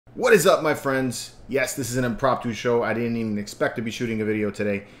What is up, my friends? Yes, this is an impromptu show. I didn't even expect to be shooting a video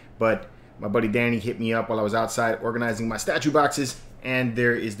today, but my buddy Danny hit me up while I was outside organizing my statue boxes, and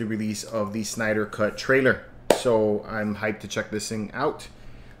there is the release of the Snyder Cut trailer. So I'm hyped to check this thing out.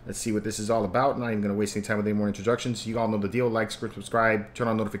 Let's see what this is all about. I'm not even going to waste any time with any more introductions. You all know the deal. Like, subscribe, turn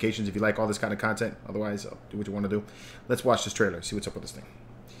on notifications if you like all this kind of content. Otherwise, do what you want to do. Let's watch this trailer, see what's up with this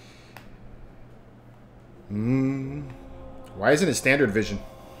thing. Why isn't it standard vision?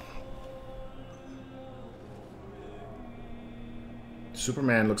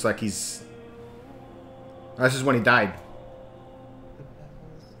 Superman looks like he's... This is when he died.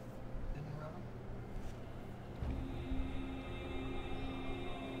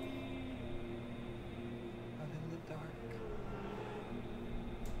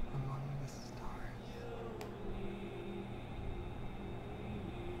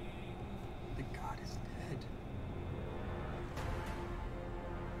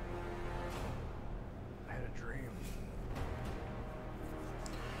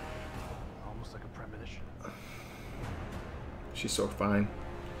 She's so fine.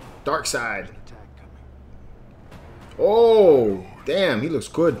 Dark side. Oh, damn, he looks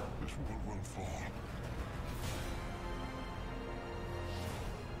good.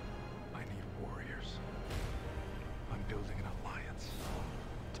 I need warriors. I'm building an alliance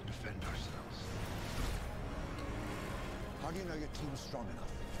to defend ourselves. How do you know your team's strong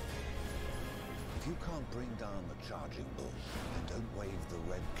enough? If you can't bring down the charging bull, then don't wave the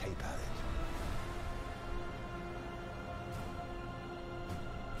red cape at it.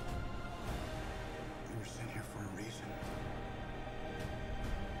 You were sent here for a reason.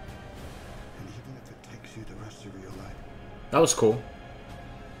 And even if it takes you the rest of your life, That was cool.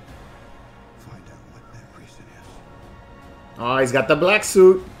 find out what that reason is. Oh, he's got the black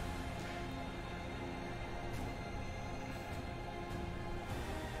suit.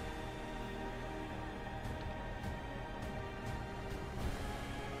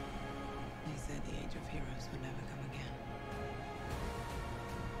 They said the age of heroes would never come again.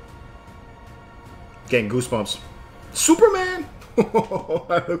 Getting goosebumps. Superman!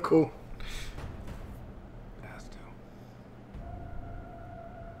 That look cool. Has to.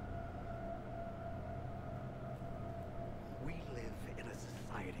 We live in a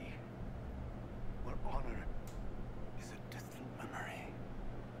society where honor is a distant memory.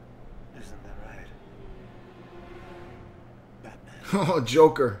 Isn't that right? Batman. Oh,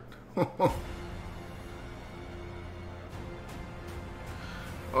 Joker.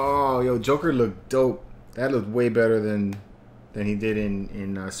 Oh, yo, Joker looked dope. That looked way better than he did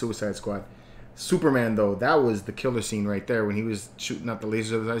in Suicide Squad. Superman, though, that was the killer scene right there when he was shooting out the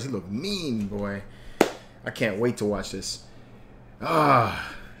lasers of his eyes. He looked mean, boy. I can't wait to watch this.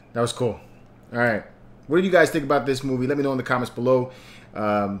 Ah, that was cool. All right. What did you guys think about this movie? Let me know in the comments below.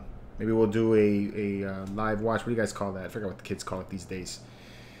 Maybe we'll do a live watch. What do you guys call that? I forgot what the kids call it these days.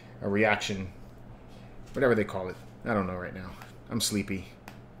 A reaction. Whatever they call it. I don't know right now. I'm sleepy.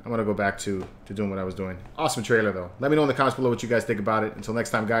 I'm going to go back to doing what I was doing. Awesome trailer, though. Let me know in the comments below what you guys think about it. Until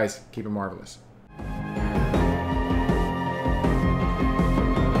next time, guys, keep it marvelous.